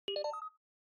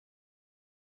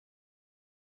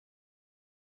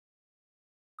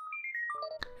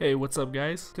Hey, what's up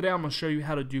guys? Today I'm going to show you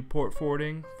how to do port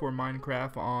forwarding for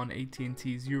Minecraft on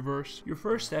AT&T's U-VERSE. Your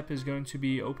first step is going to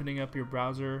be opening up your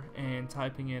browser and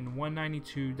typing in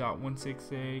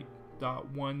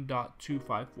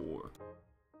 192.168.1.254.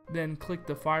 Then click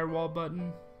the firewall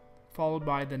button, followed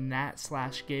by the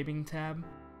NAT/gaming tab.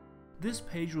 This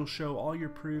page will show all your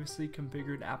previously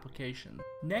configured applications.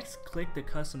 Next, click the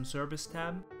Custom Service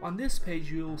tab. On this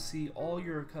page, you will see all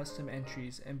your custom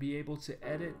entries and be able to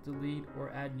edit, delete,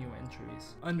 or add new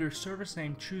entries. Under Service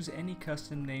Name, choose any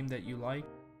custom name that you like.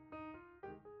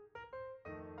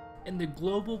 In the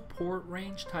global port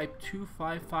range, type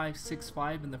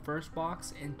 25565 in the first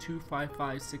box and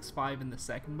 25565 in the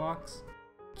second box.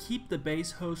 Keep the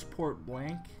base host port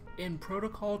blank. In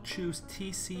protocol, choose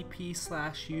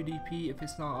TCP/UDP if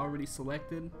it's not already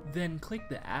selected. Then click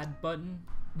the Add button.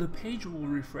 The page will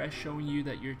refresh showing you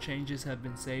that your changes have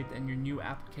been saved and your new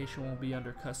application will be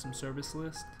under Custom Service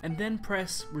List. And then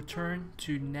press Return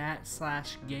to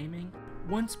NAT/gaming.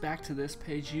 Once back to this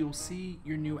page, you'll see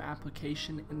your new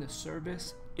application in the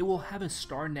service. It will have a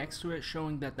star next to it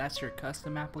showing that that's your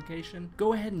custom application.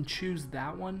 Go ahead and choose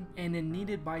that one, and in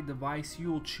Needed by Device,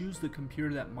 you will choose the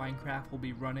computer that Minecraft will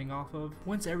be running off of.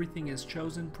 Once everything is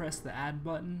chosen, press the Add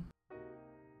button.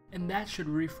 And that should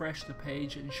refresh the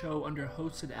page and show under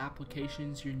Hosted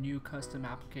Applications your new custom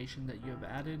application that you have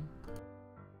added.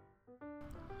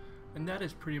 And that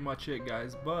is pretty much it,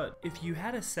 guys. But if you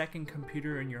had a second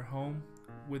computer in your home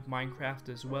with Minecraft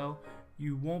as well,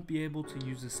 you won't be able to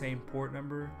use the same port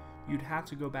number. You'd have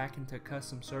to go back into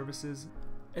Custom Services.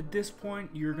 At this point,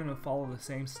 you're going to follow the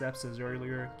same steps as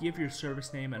earlier. Give your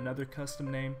service name another custom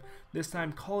name. This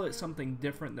time, call it something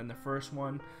different than the first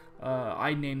one.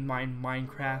 I named mine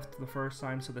Minecraft the first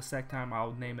time, so the second time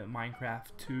I'll name it Minecraft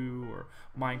 2 or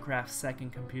Minecraft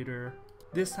Second Computer.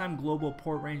 This time, global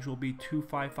port range will be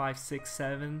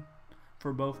 25567.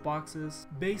 For both boxes.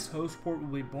 Base host port will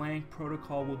be blank,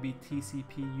 protocol will be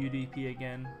TCP/UDP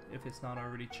again if it's not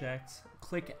already checked.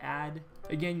 Click Add.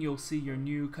 Again, you'll see your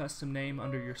new custom name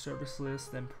under your service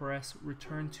list, then press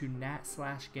Return to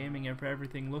NAT/gaming if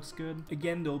everything looks good.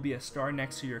 Again, there will be a star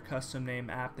next to your custom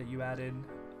name app that you added.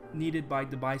 Needed by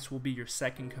Device will be your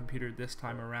second computer this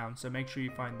time around, so make sure you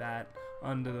find that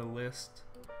under the list.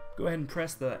 Go ahead and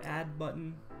press the Add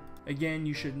button. Again,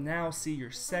 you should now see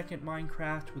your second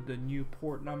Minecraft with the new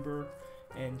port number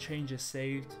and change a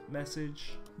saved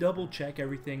message. Double check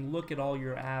everything, look at all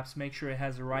your apps, make sure it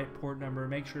has the right port number,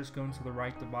 make sure it's going to the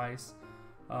right device.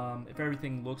 If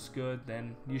everything looks good,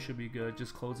 then you should be good.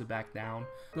 Just close it back down.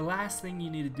 The last thing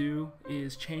you need to do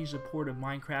is change the port of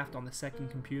Minecraft on the second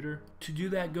computer. To do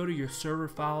that, go to your server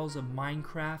files of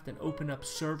Minecraft and open up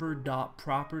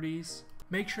server.properties.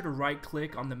 Make sure to right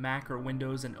click on the Mac or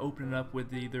Windows and open it up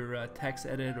with either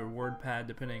TextEdit or WordPad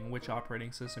depending on which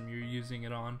operating system you're using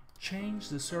it on. Change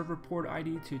the server port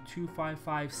ID to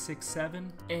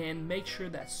 25567 and make sure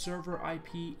that server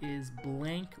IP is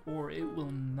blank or it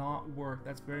will not work.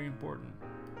 That's very important.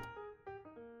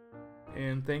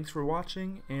 And thanks for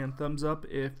watching, and thumbs up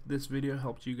if this video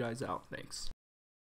helped you guys out. Thanks.